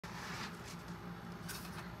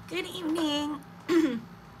Good evening.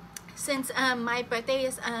 Since my birthday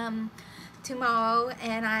is tomorrow,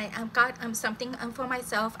 and I got something for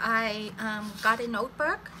myself, I got a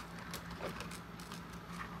notebook.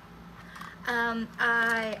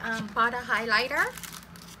 I bought a highlighter.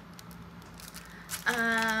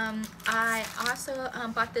 I also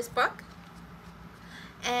bought this book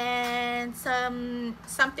and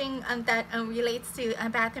something that relates to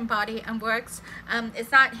Bath and Body Works.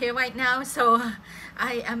 It's not here right now, so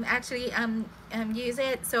I actually use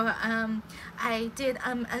it. So I did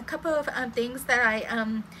a couple of things that I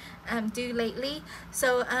do lately.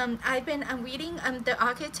 So I've been reading The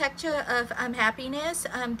Architecture of Happiness.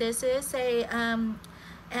 This is a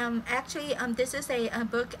actually, this is a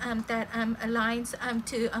book that aligns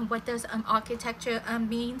to what does architecture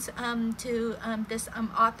means to this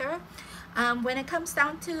author. When it comes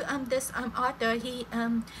down to this author, he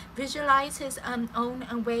visualized his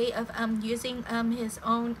own way of using his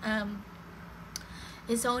own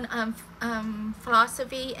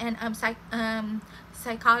philosophy and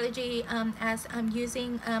psychology as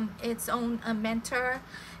using its own mentor,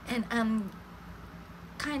 and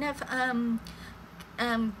kind of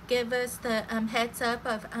give us the heads up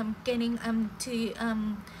of getting to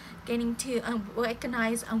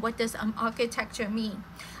recognize what does architecture mean.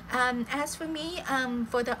 As for me,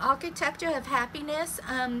 for the architecture of happiness,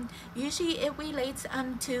 usually it relates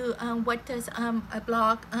to what does a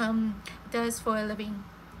blog does for a living.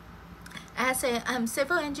 As a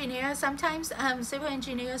civil engineer, sometimes civil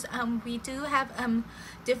engineers, we do have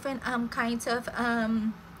different kinds of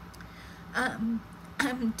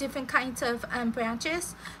different kinds of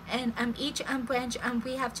branches, and each branch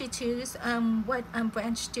we have to choose what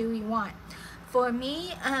branch do we want. For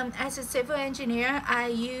me, as a civil engineer, I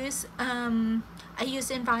use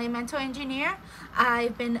environmental engineer.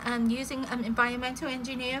 I've been using environmental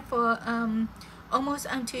engineer for almost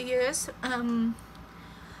 2 years, and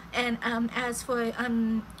as for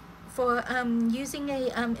using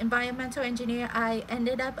a environmental engineer, I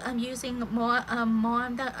ended up using more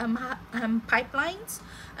on the pipelines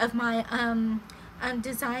of my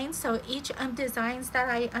designs. So each designs that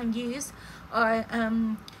I use or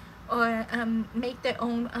make their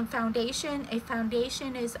own foundation. A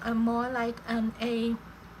foundation is more like a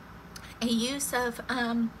use of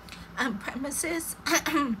premises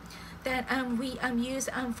that we use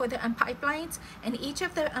for the pipelines, and each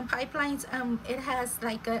of the pipelines it has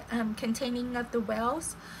like a containing of the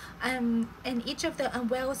wells, and each of the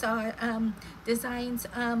wells are designs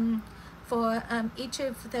for each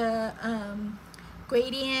of the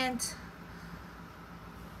gradient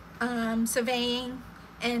surveying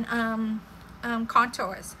and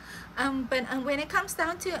contours. But when it comes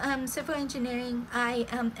down to civil engineering, I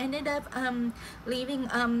ended up leaving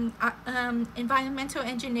environmental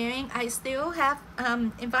engineering. I still have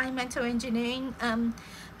environmental engineering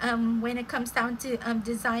when it comes down to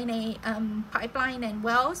design a pipeline and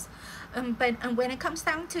wells. But when it comes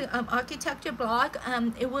down to architecture blog,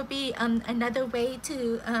 it would be another way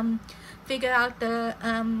to figure out the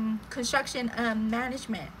construction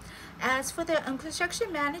management. As for the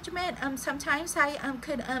construction management, sometimes I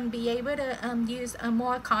could be able to use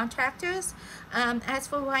more contractors. As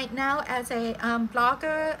for right now, as a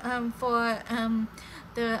blogger for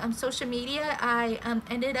the social media, I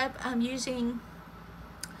ended up using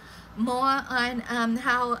more on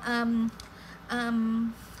how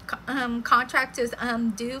contractors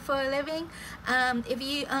do for a living. If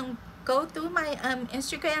you go through my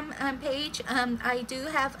Instagram page, I do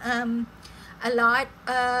have a lot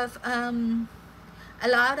of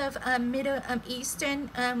Middle Eastern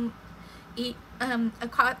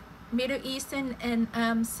Middle Eastern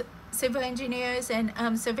and civil engineers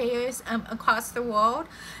and surveyors across the world.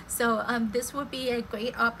 So this would be a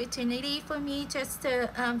great opportunity for me just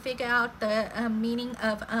to figure out the meaning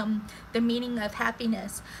of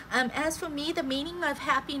happiness. As for me, the meaning of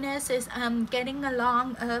happiness is getting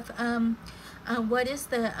along of what is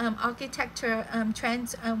the architecture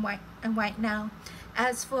trends right now.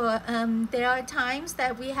 As for there are times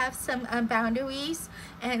that we have some boundaries,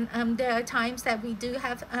 and there are times that we do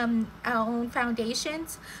have our own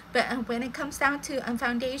foundations. But when it comes down to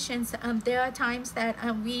foundations, there are times that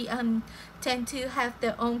we tend to have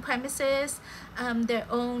their own premises, their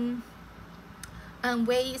own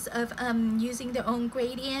ways of using their own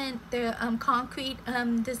gradient, their concrete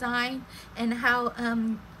design, and how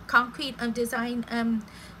concrete design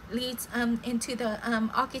leads into the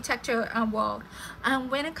architecture world.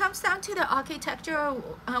 When it comes down to the architecture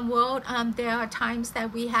world, there are times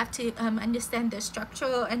that we have to understand the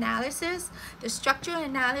structural analysis. The structural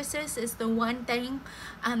analysis is the one thing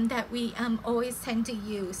that we always tend to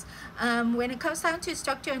use. When it comes down to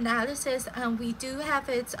structural analysis, we do have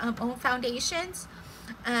its own foundations.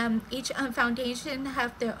 Each foundation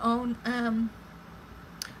have their own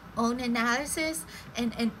analysis,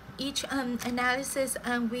 and each analysis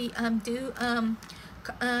we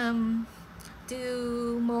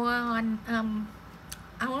do more on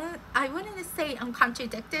I wouldn't say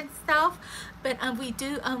contradicted stuff, but we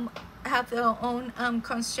do have our own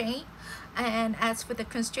constraint. And as for the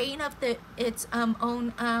constraint of its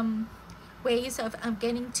own ways of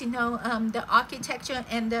getting to know the architecture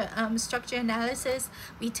and the structure analysis,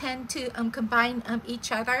 we tend to combine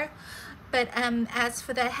each other. But as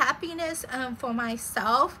for the happiness for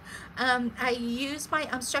myself, I use my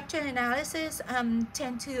structure analysis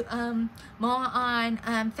tend to more on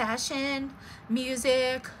fashion,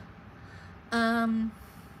 music,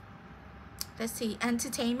 let's see,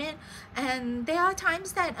 entertainment. And there are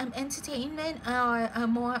times that entertainment are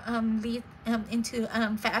more lead into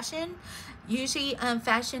fashion. Usually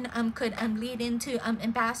fashion could lead into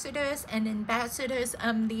ambassadors, and ambassadors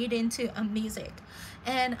lead into music.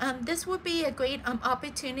 And this would be a great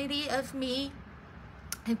opportunity of me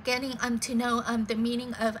getting to know the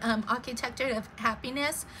meaning of architecture of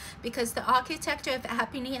happiness, because the architecture of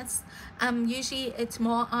happiness usually it's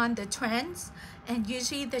more on the trends, and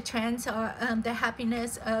usually the trends are the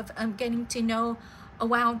happiness of getting to know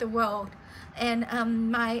around the world. And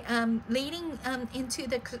my leading into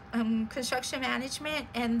the construction management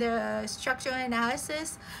and the structural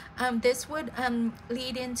analysis, this would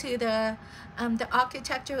lead into the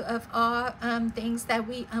architecture of all things that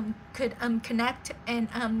we could connect, and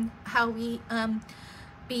how we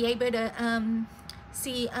be able to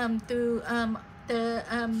see through the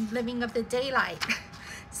living of the daylight.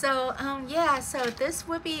 So yeah, so this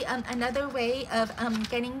would be another way of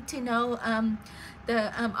getting to know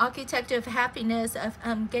the architecture of happiness, of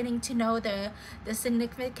getting to know the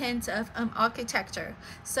significance of architecture.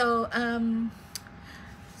 So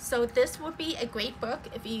so this would be a great book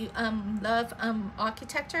if you love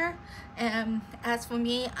architecture. As for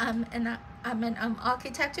me, I'm an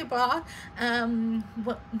architecture blog.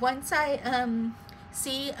 Once I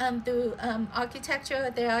see through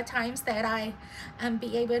architecture, there are times that I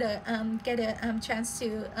be able to get a chance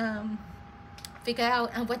to figure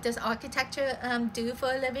out what does architecture do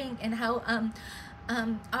for a living, and how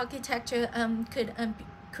architecture could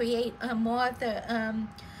create more of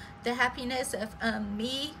the happiness of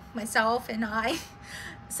me, myself, and I.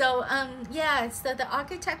 So yeah, so the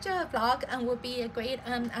architecture blog would be a great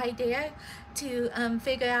idea to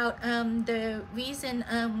figure out the reason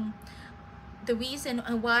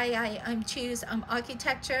why I choose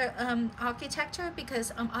architecture,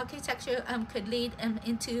 because architecture could lead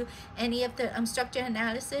into any of the structure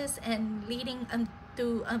analysis, and leading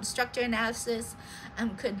through structure analysis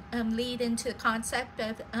could lead into the concept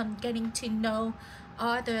of getting to know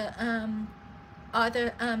all the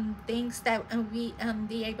other things that we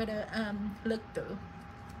be able to look through.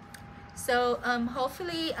 So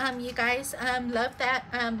hopefully you guys love that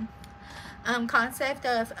concept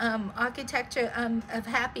of architecture of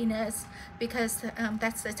happiness, because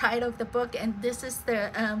that's the title of the book, and this is the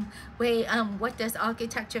way what does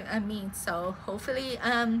architecture mean. So hopefully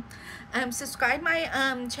subscribe my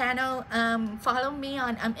channel, follow me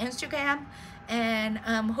on Instagram, and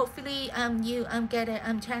hopefully you get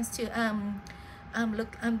a chance to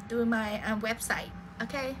look through my website.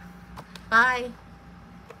 Okay, bye.